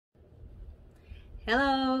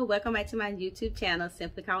Hello, welcome back to my YouTube channel,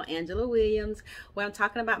 simply called Angela Williams, where I'm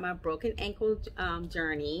talking about my broken ankle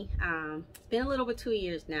journey. It's been a little over 2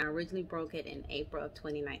 years now. I originally broke it in April of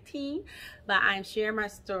 2019, but I'm sharing my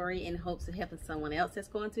story in hopes of helping someone else that's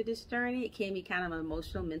going through this journey. It can be kind of an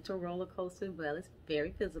emotional, mental roller coaster, but it's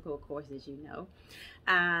very physical, of course, as you know.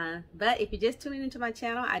 But if you're just tuning into my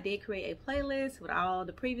channel, I did create a playlist with all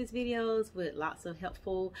the previous videos with lots of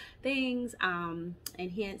helpful things and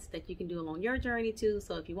hints that you can do along your journey too.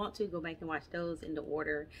 So if you want to, go back and watch those in the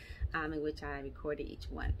order in which I recorded each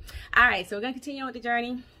one. All right, so we're gonna continue with the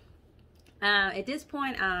journey. At this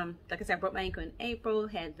point, like I said, I broke my ankle in April,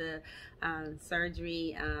 had the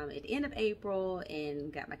surgery at the end of April,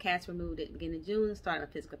 and got my cast removed at the beginning of June, started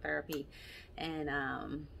my physical therapy, and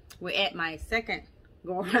we're at my second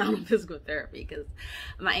go around on physical therapy because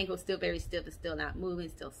my ankle is still very stiff, it's still not moving,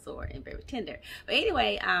 still sore and very tender. But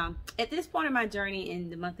anyway, at this point in my journey in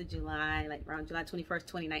the month of July, like around July 21st,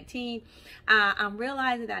 2019, I'm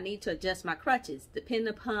realizing that I need to adjust my crutches depending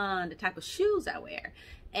upon the type of shoes I wear.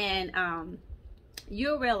 And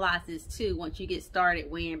you'll realize this too once you get started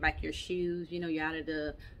wearing back your shoes. You know, you're out of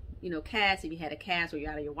the cast. If you had a cast or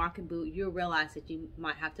you're out of your walking boot, you'll realize that you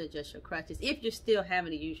might have to adjust your crutches if you're still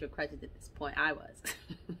having to use your crutches at this point. I was.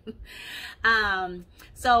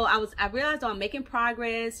 So I realized I'm making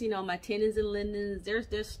progress. You know, my tendons and ligaments,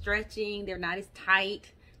 they're stretching. They're not as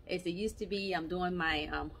tight as they used to be. I'm doing my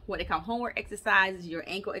what they call homework exercises, your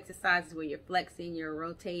ankle exercises, where you're flexing, you're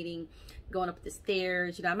rotating, going up the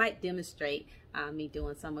stairs. You know, I might demonstrate me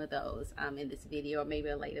doing some of those in this video or maybe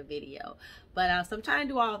a later video. But so I'm trying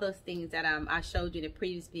to do all those things that I showed you in the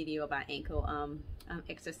previous video about ankle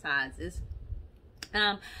exercises.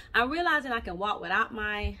 I'm realizing I can walk without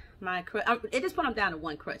my crutch. At this point, I'm down to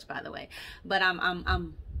one crutch, by the way. But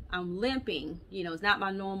I'm limping. You know, it's not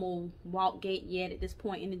my normal walk gait yet at this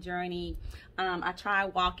point in the journey. I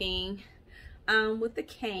tried walking with the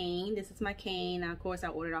cane. This is my cane. Now, of course, I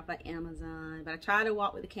ordered off of Amazon, but I tried to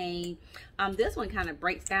walk with the cane. This one kind of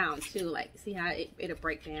breaks down too. Like, see how it'll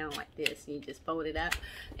break down like this. You just fold it up,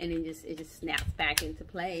 and then it just snaps back into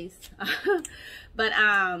place. But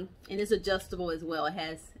and it's adjustable as well.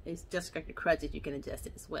 It's just like the crutches. You can adjust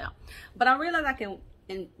it as well. But I realized I can,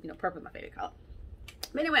 and purple is my favorite color.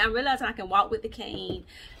 But anyway, I realized I can walk with the cane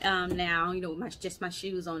now, just my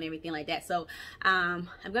shoes on and everything like that. So I'm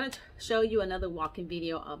going to show you another walking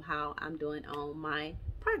video of how I'm doing on my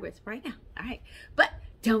progress right now. All right. But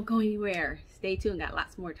don't go anywhere. Stay tuned. Got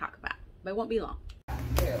lots more to talk about. But it won't be long.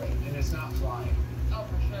 Barely. And it's not flying. Oh,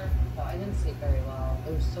 for sure. No, I didn't sleep very well. I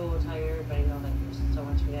was so tired, but I know that there's so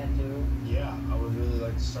much we had to do. Yeah, I would really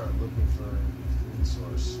like to start looking for a food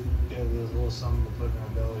source. Yeah, there's a little something to put in our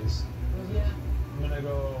bellies. Yeah. I'm gonna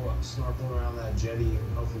go snorkel around that jetty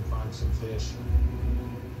and hopefully find some fish.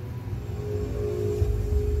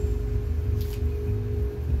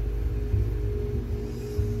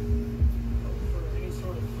 Look for any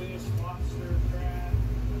sort of fish, lobster, crab.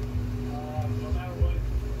 No matter what,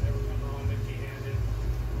 never come home empty-handed.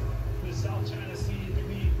 The South China Sea, it could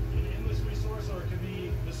be an endless resource or it could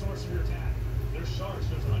be the source of your attack. There's sharks,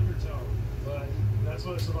 there's undertow, but that's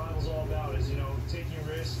what survival's all about, is, taking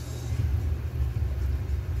risks.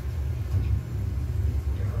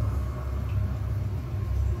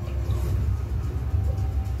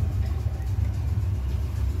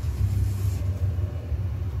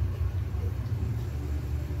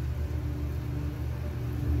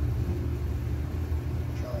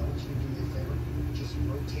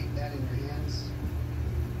 Rotate that in your hands.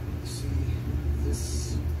 See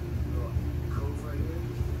this little cove right here?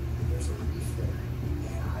 There's a reef there.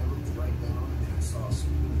 And I looked right down and I saw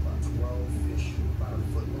about 12 fish about a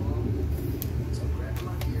foot long. So I grabbed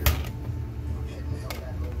my gear. I'm heading the hell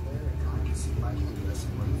back over there and I can see if I can get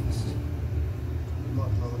some breakfast. Good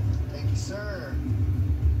luck, brother. Thank you, sir.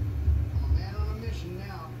 I'm a man on a mission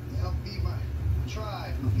now to help feed my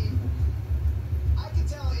tribe, my people. I can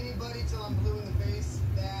tell anybody till I'm blue in the face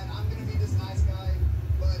that I'm going to be this nice guy,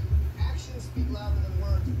 but actions speak louder than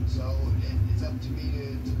words. So it's up to me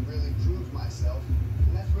to really prove myself,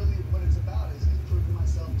 and that's really what it's about, is proving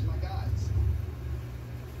myself to my guys.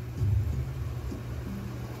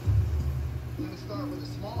 I'm going to start with a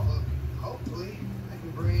small hook. Hopefully, I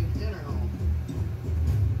can bring dinner home.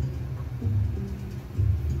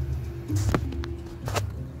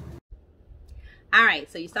 All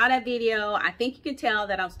right, so you saw that video. I think you can tell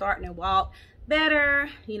that I'm starting to walk better,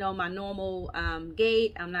 my normal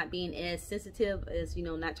gait. I'm not being as sensitive as,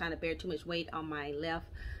 not trying to bear too much weight on my left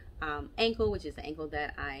ankle, which is the ankle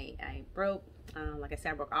that I broke. Like I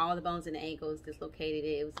said, I broke all the bones in the ankles, dislocated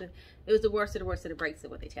it. It was the worst of the breaks, is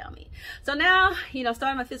what they tell me. So now, you know,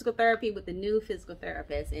 starting my physical therapy with the new physical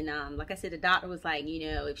therapist. And like I said, the doctor was like,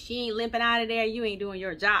 you know, if she ain't limping out of there, you ain't doing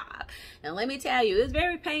your job. And let me tell you, it was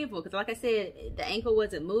very painful because, like I said, the ankle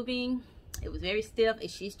wasn't moving. It was very stiff, and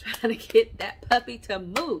she's trying to get that puppy to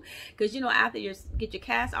move. Because, you know, after you get your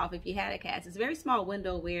cast off, if you had a cast, it's a very small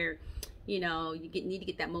window where, you know, you need to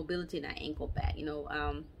get that mobility in that ankle back, you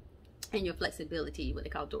know, and your flexibility, what they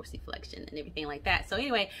call dorsiflexion and everything like that. So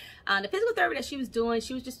anyway, the physical therapy that she was doing,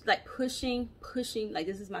 she was just like pushing, like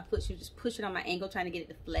this is my foot. She was just pushing on my ankle, trying to get it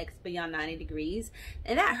to flex beyond 90 degrees.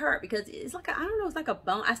 And that hurt because it's like, I don't know, it's like a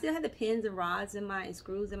bone. I still had the pins and rods in and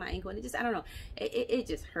screws in my ankle. And it just, I don't know, it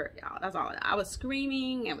just hurt, y'all. That's all. I was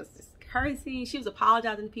screaming. I was just cursing. She was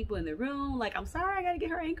apologizing to people in the room, like, I'm sorry, I gotta get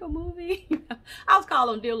her ankle moving. I was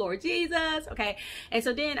calling on dear Lord Jesus. Okay. And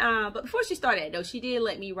so then but before she started though, she did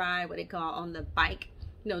let me ride what they call on the bike,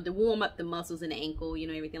 you know, to warm up the muscles in the ankle, you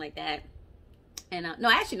know, everything like that. And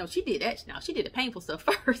no, actually, no, she did that. No, she did the painful stuff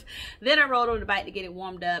first. Then I rode on the bike to get it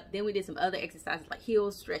warmed up. Then we did some other exercises like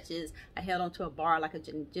heel stretches. I held onto a bar, like a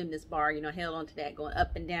gymnast bar, you know, held onto that, going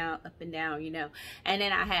up and down, you know. And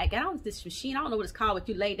then I had got on this machine. I don't know what it's called, but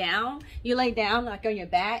you lay down like on your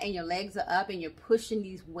back, and your legs are up, and you're pushing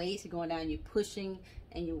these weights. You're going down, you're pushing,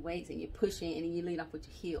 and your weights, and you're pushing, and then you lean off with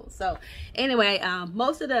your heels. So anyway,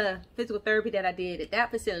 most of the physical therapy that I did at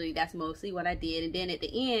that facility, that's mostly what I did. And then at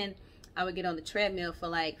the end, I would get on the treadmill for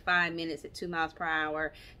like 5 minutes at 2 miles per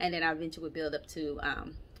hour, and then I eventually would build up to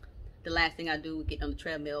the last thing I do would get on the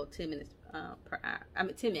treadmill 10 minutes per hour. I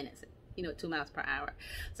mean 10 minutes, you know, at 2 miles per hour.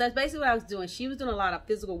 So that's basically what I was doing. She was doing a lot of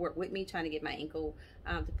physical work with me, trying to get my ankle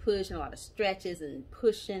to push, and a lot of stretches and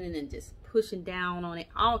pushing, and then just pushing down on it,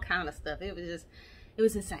 all kind of stuff. It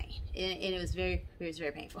was insane, and it was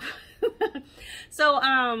very painful. So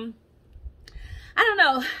I don't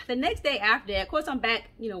know, the next day after that, of course, I'm back,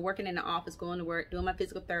 you know, working in the office, going to work, doing my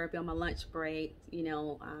physical therapy on my lunch break, you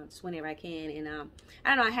know, just whenever I can. And I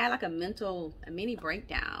don't know, I had like a mini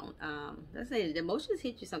breakdown. Let's say the emotions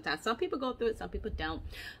hit you sometimes. Some people go through it, some people don't.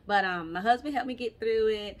 But my husband helped me get through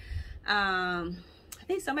it. I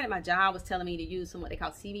think somebody at my job was telling me to use some what they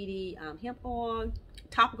call CBD hemp oil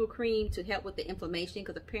topical cream to help with the inflammation,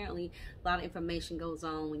 because apparently a lot of inflammation goes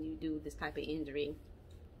on when you do this type of injury.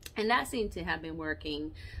 And that seemed to have been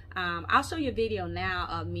working. I'll show you a video now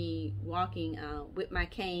of me walking with my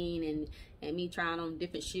cane and me trying on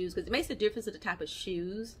different shoes, because it makes a difference of the type of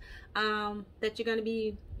shoes that you're gonna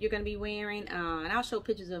be wearing. And I'll show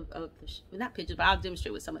pictures of not pictures, but I'll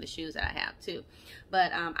demonstrate with some of the shoes that I have too.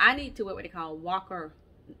 But I need to wear what they call rocker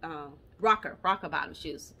bottom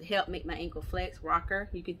shoes to help make my ankle flex. Rocker,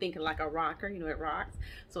 you can think of like a rocker, you know, it rocks,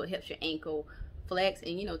 so it helps your ankle flex.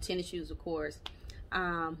 And you know, tennis shoes, of course.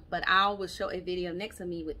 But I will show a video next of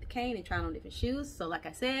me with the cane and trying on different shoes. So like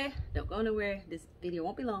I said, don't go nowhere. This video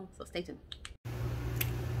won't be long, so stay tuned.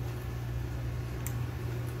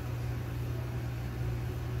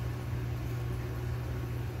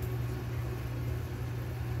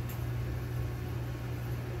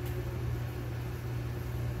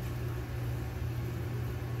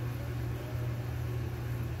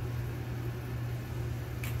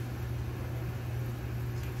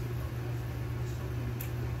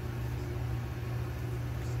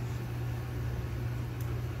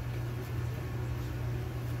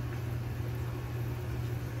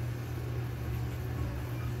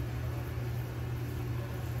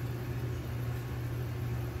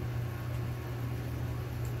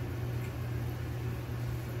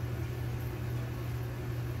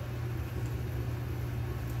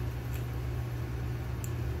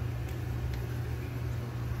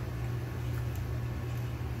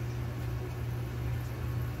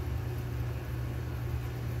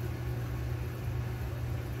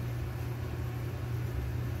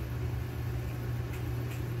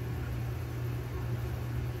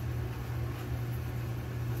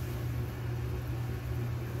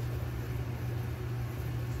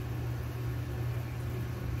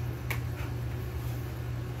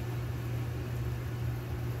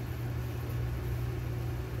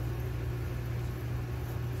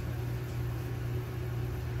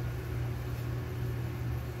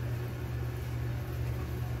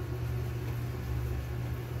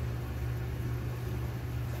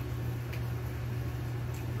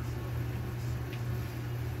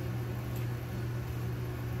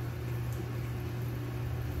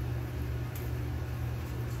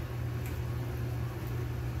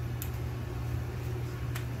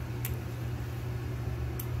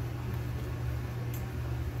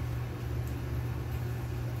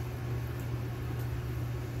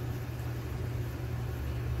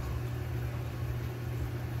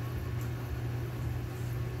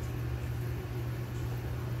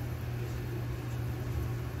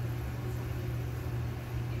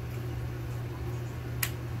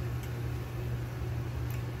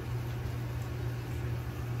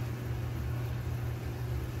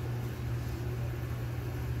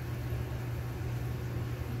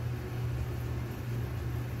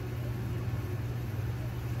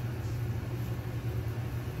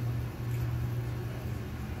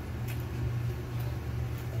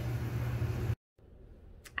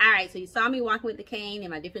 right, so you saw me walking with the cane and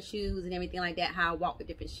my different shoes and everything like that, how I walk with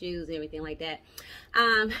different shoes and everything like that.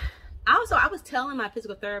 Also, I was telling my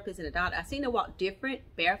physical therapist and the doctor, I seen her walk different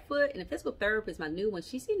barefoot, and the physical therapist, my new one,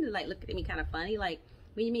 she seemed to like look at me kind of funny, like,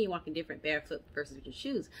 what do you mean walking different barefoot versus with your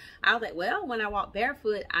shoes? I was like, well, when I walk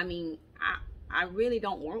barefoot, I mean, I really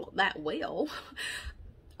don't walk that well.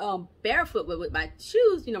 Barefoot, but with my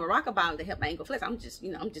shoes, you know, my rocker bottom to help my ankle flex, I'm just,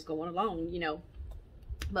 you know, I'm just going along, you know.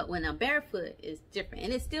 But when I'm barefoot, it's different,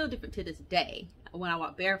 and it's still different to this day when I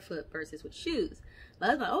walk barefoot versus with shoes. My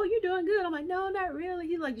husband's like, oh, you're doing good. I'm like, no, not really.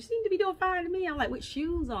 He's like, you seem to be doing fine to me. I'm like, with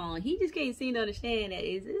shoes on. He just can't seem to understand that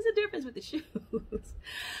it's a difference with the shoes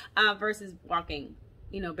versus walking,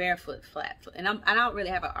 you know, barefoot, flat foot. And I don't really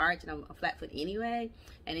have an arch, and I'm a flat foot anyway.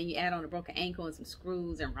 And then you add on a broken ankle and some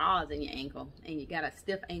screws and rods in your ankle, and you got a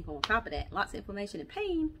stiff ankle on top of that. Lots of inflammation and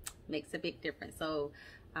pain makes a big difference. So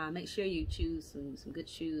make sure you choose some good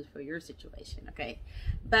shoes for your situation, okay?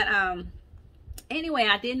 But anyway,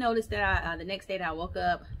 I did notice that the next day that I woke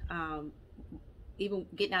up, even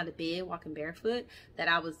getting out of bed, walking barefoot, that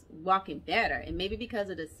I was walking better. And maybe because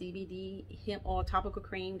of the CBD hemp oil topical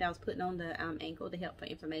cream that I was putting on the ankle to help for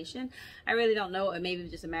inflammation. I really don't know, or maybe it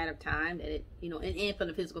was just a matter of time that it, you know, and for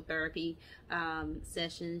the physical therapy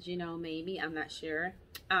sessions, you know, maybe, I'm not sure.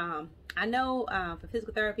 I know for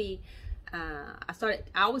physical therapy, I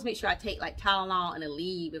always make sure I take like Tylenol and a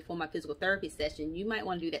leave before my physical therapy session. You might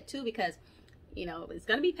want to do that too, because, you know, it's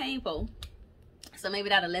going to be painful. So maybe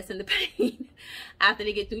that'll lessen the pain after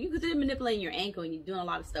they get through. Because they're manipulating your ankle and you're doing a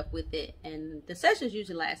lot of stuff with it. And the sessions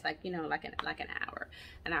usually last like, you know, like an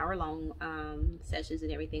hour long sessions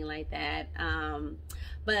and everything like that.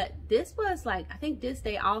 But this was like, I think this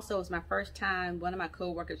day also was my first time. One of my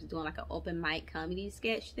co-workers was doing like an open mic comedy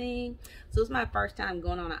sketch thing. So it was my first time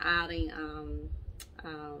going on an outing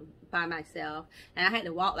by myself, and I had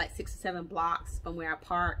to walk like 6 or 7 blocks from where I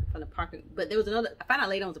parked, from the parking. But there was another, I found out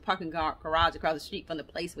later, it was a parking garage across the street from the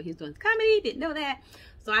place where he was doing comedy. Didn't know that,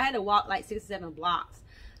 so I had to walk like 6 or 7 blocks.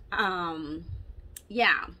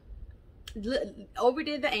 Yeah,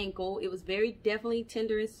 overdid the ankle. It was very definitely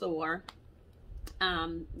tender and sore.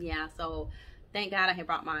 Yeah, so thank God I had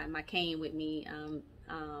brought my cane with me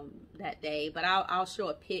that day. But I'll show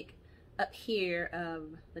a pic up here of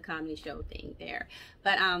the comedy show thing there.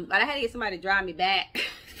 But I had to get somebody to drive me back.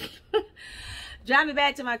 Drive me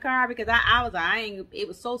back to my car, because it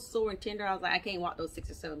was so sore and tender. I was like, I can't walk those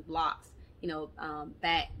 6 or 7 blocks, you know,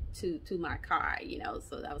 back to my car, you know.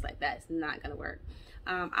 So I was like, that's not gonna work.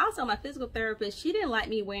 Also, my physical therapist, she didn't like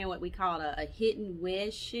me wearing what we call a hidden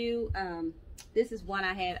wedge shoe. This is one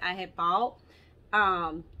I had bought.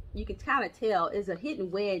 You can kind of tell it's a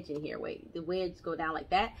hidden wedge in here. Wait, the wedges go down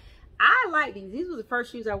like that. I like these. These were the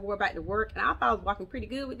first shoes I wore back to work, and I thought I was walking pretty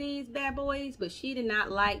good with these bad boys. But she did not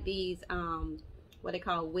like these, what they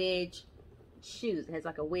call wedge shoes. It has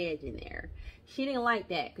like a wedge in there. She didn't like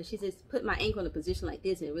that, because she says put my ankle in a position like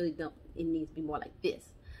this, and it really don't. It needs to be more like this.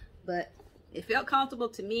 But it felt comfortable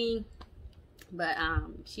to me. But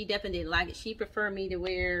she definitely didn't like it. She preferred me to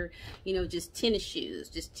wear, you know, just tennis shoes,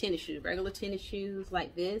 regular tennis shoes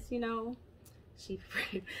like this, you know.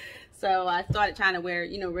 So I started trying to wear,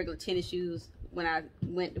 you know, regular tennis shoes when I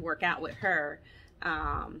went to work out with her,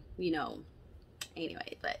 you know.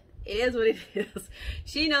 Anyway, but it is what it is.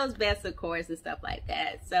 She knows best, of course, and stuff like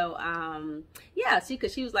that. So yeah,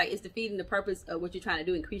 because she was like, it's defeating the purpose of what you're trying to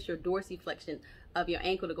do, increase your dorsiflexion of your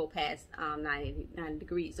ankle to go past 90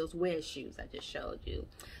 degrees. Those wedge shoes I just showed you.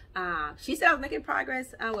 She said I was making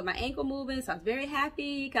progress with my ankle movement, so I was very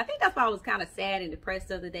happy. Cause I think that's why I was kind of sad and depressed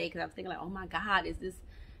the other day, because I was thinking like, oh my God, is this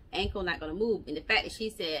ankle not going to move? And the fact that she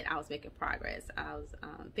said I was making progress, I was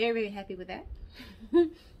very, very happy with that.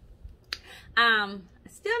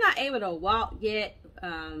 Still not able to walk yet.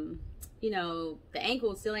 You know, the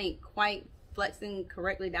ankle still ain't quite flexing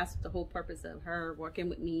correctly. That's the whole purpose of her working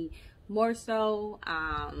with me more so.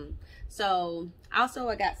 So also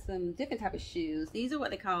I got some different type of shoes. These are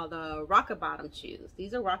what they call the rocker bottom shoes.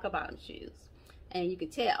 These are rocker bottom shoes, and you can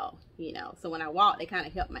tell, you know, so when I walk, they kind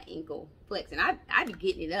of help my ankle flex, and I be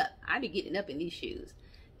getting it up. I be getting up in these shoes.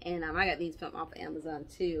 And I got these from off of Amazon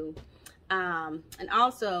too. And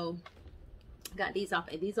also got these off,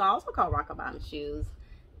 and these are also called rocker bottom shoes.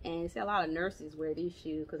 And you see a lot of nurses wear these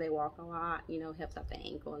shoes because they walk a lot, you know, helps out the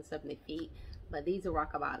ankle and stuff in their feet. But these are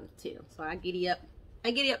rocker bottoms too. So I giddy up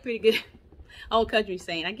pretty good. Old country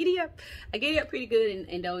saying, I giddy up pretty good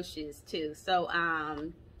in those shoes too. So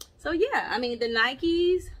so yeah, I mean, the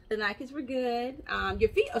Nikes were good. Your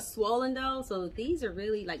feet are swollen though, so these are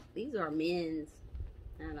really like, these are men's,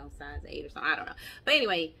 I don't know, size 8 or something, I don't know. But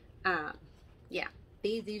anyway, yeah,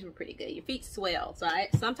 these were pretty good. Your feet swell, so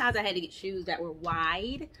sometimes I had to get shoes that were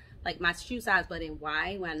wide like my shoe size, but in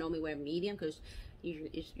wide when I normally wear medium, because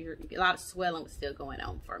a lot of swelling was still going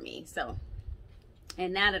on for me. So,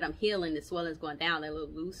 and now that I'm healing, the swelling's going down, they're a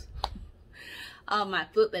little loose on my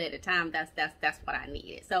foot, but at the time that's what I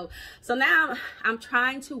needed. So now I'm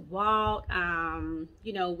trying to walk,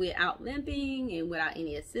 you know, without limping and without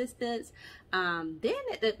any assistance. Then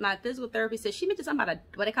my physical therapist said, she mentioned something about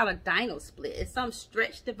what they call a Dynasplint. It's some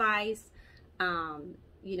stretch device.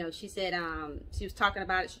 You know, she said she was talking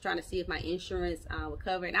about it. She's trying to see if my insurance would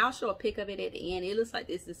cover it. And I'll show a pic of it at the end. It looks like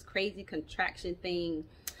this crazy contraction thing.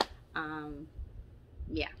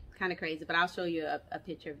 Yeah, kind of crazy, but I'll show you a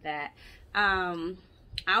picture of that.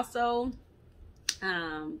 Also,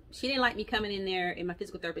 she didn't like me coming in there in my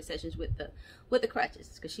physical therapy sessions with the crutches,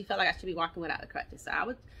 because she felt like I should be walking without the crutches. So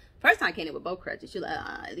first time I came in with both crutches, she was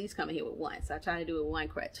like, at least come in here with one. So I tried to do it with one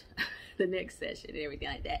crutch the next session and everything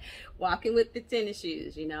like that. Walking with the tennis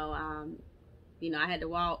shoes, you know, I had to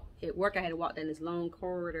walk at work. I had to walk down this long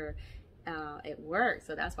corridor at work,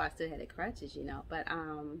 so that's why I still had the crutches, you know. But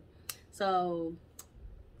so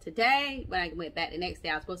today, when I went back the next day,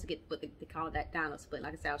 I was supposed to get what they call that Dynasplint.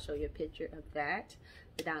 Like I said, I'll show you a picture of that,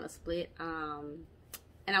 the Dynasplint.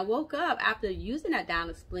 And I woke up after using that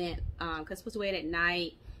Dynasplint, because I'm supposed to wear it at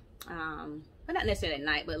night. But not necessarily at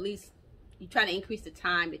night, but at least you try to increase the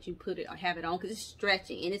time that you put it or have it on, because it's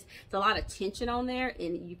stretching and it's a lot of tension on there.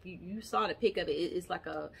 And you saw the pic of it, it's like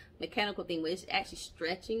a mechanical thing where it's actually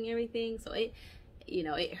stretching everything. So it, you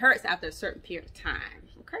know, it hurts after a certain period of time.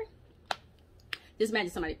 Okay. Just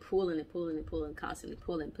imagine somebody pulling and pulling and pulling, constantly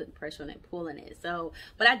pulling, putting pressure on it, pulling it. So,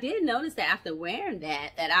 but I did notice that after wearing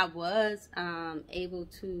that I was able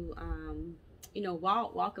to, you know,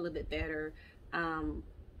 walk a little bit better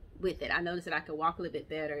with it. I noticed that I could walk a little bit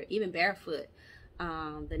better, even barefoot,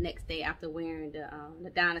 the next day after wearing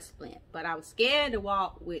the Dynasplint. But I was scared to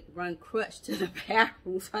run crutch to the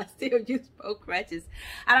bathroom, so I still use both crutches.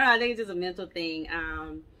 I don't know, I think it's just a mental thing.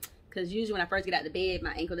 Because usually when I first get out of bed,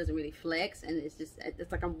 my ankle doesn't really flex, and it's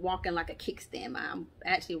like I'm walking like a kickstand. I'm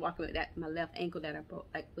actually walking with my left ankle that I broke,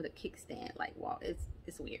 like with a kickstand, like walk.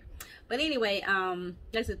 It's weird. But anyway,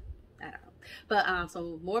 that's I don't know. But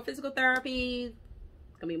so more physical therapy.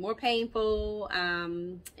 It's gonna be more painful.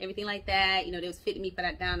 Everything like that. You know, they was fitting me for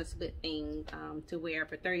that Dynasplint thing to wear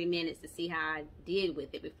for 30 minutes to see how I did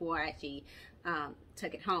with it before I actually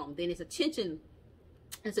took it home. Then it's a tension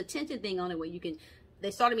thing on it where you can. They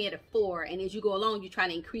started me at a 4, and as you go along, you try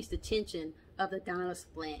to increase the tension of the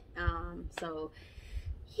Dynasplint. So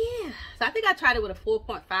yeah, so I think I tried it with a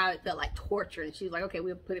 4.5. It felt like torture, and she was like, okay,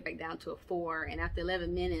 we'll put it back down to a 4. And after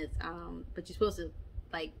 11 minutes, but you're supposed to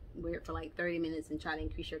like wear it for like 30 minutes and try to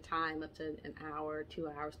increase your time up to an hour, 2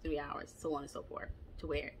 hours, 3 hours, so on and so forth to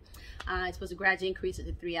wear it. It's supposed to gradually increase it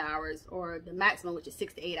to 3 hours, or the maximum, which is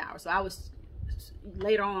 6 to 8 hours. So I was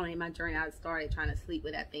later on in my journey, I started trying to sleep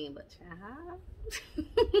with that thing, but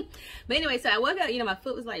but anyway, so I woke up, you know, my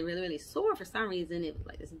foot was like really sore for some reason. It was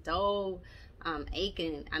like this dull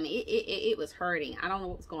aching. I mean, it was hurting. I don't know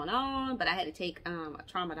what was going on, but I had to take a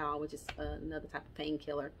tramadol, which is another type of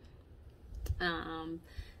painkiller. And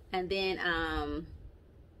then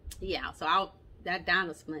yeah, so that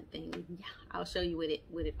Dynasplint thing, yeah, I'll show you with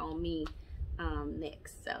it on me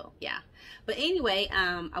next. So yeah, but anyway,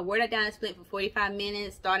 I wore that Dynasplint for 45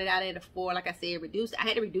 minutes. Started out at a 4, like I said. I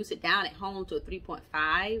had to reduce it down at home to a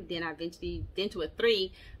 3.5. Then I eventually to a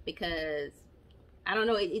 3, because I don't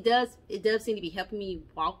know, it does seem to be helping me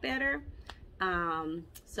walk better.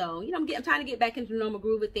 So, you know, I'm trying to get back into the normal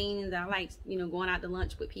groove of things. I like, you know, going out to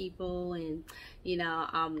lunch with people, and, you know,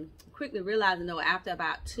 quickly realizing though, after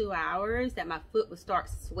about 2 hours, that my foot would start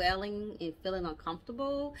swelling and feeling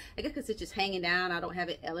uncomfortable. I guess because it's just hanging down, I don't have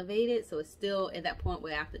it elevated, so it's still at that point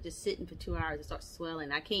where after just sitting for 2 hours, it starts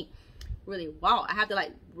swelling. I can't really walk. I have to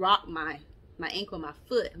like rock my ankle and my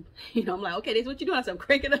foot. You know, I'm like, okay, this is what you're doing. So I'm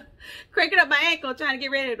cranking up my ankle, trying to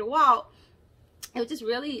get ready to walk. It was just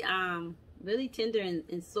really really tender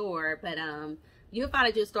and sore. But you'll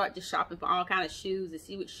probably just start just shopping for all kind of shoes to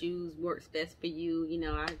see what shoes works best for you. You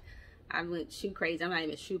know, I went shoe crazy. I'm not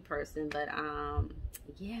even a shoe person, but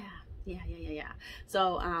yeah.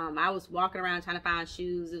 So I was walking around trying to find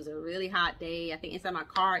shoes. It was a really hot day. I think inside my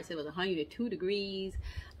car it said it was 102 degrees.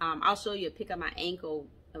 I'll show you a pic of my ankle.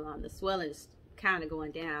 The swelling is kind of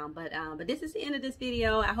going down, but this is the end of this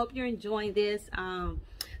video. I hope you're enjoying this.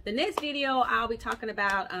 The next video I'll be talking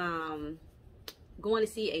about going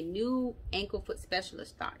to see a new ankle foot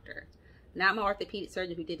specialist doctor, not my orthopedic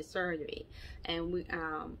surgeon who did the surgery. And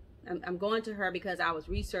I'm going to her because I was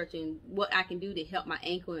researching what I can do to help my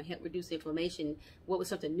ankle and help reduce inflammation. What was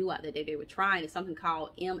something new out there that they were trying? It's something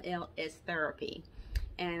called MLS Therapy.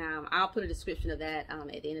 And I'll put a description of that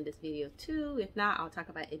at the end of this video too. If not, I'll talk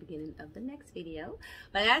about it at the beginning of the next video.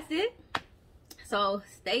 But that's it. So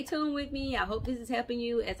stay tuned with me. I hope this is helping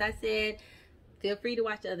you. As I said, feel free to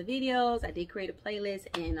watch the other videos. I did create a playlist,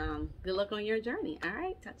 and good luck on your journey. All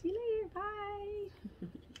right, talk to you later. Bye.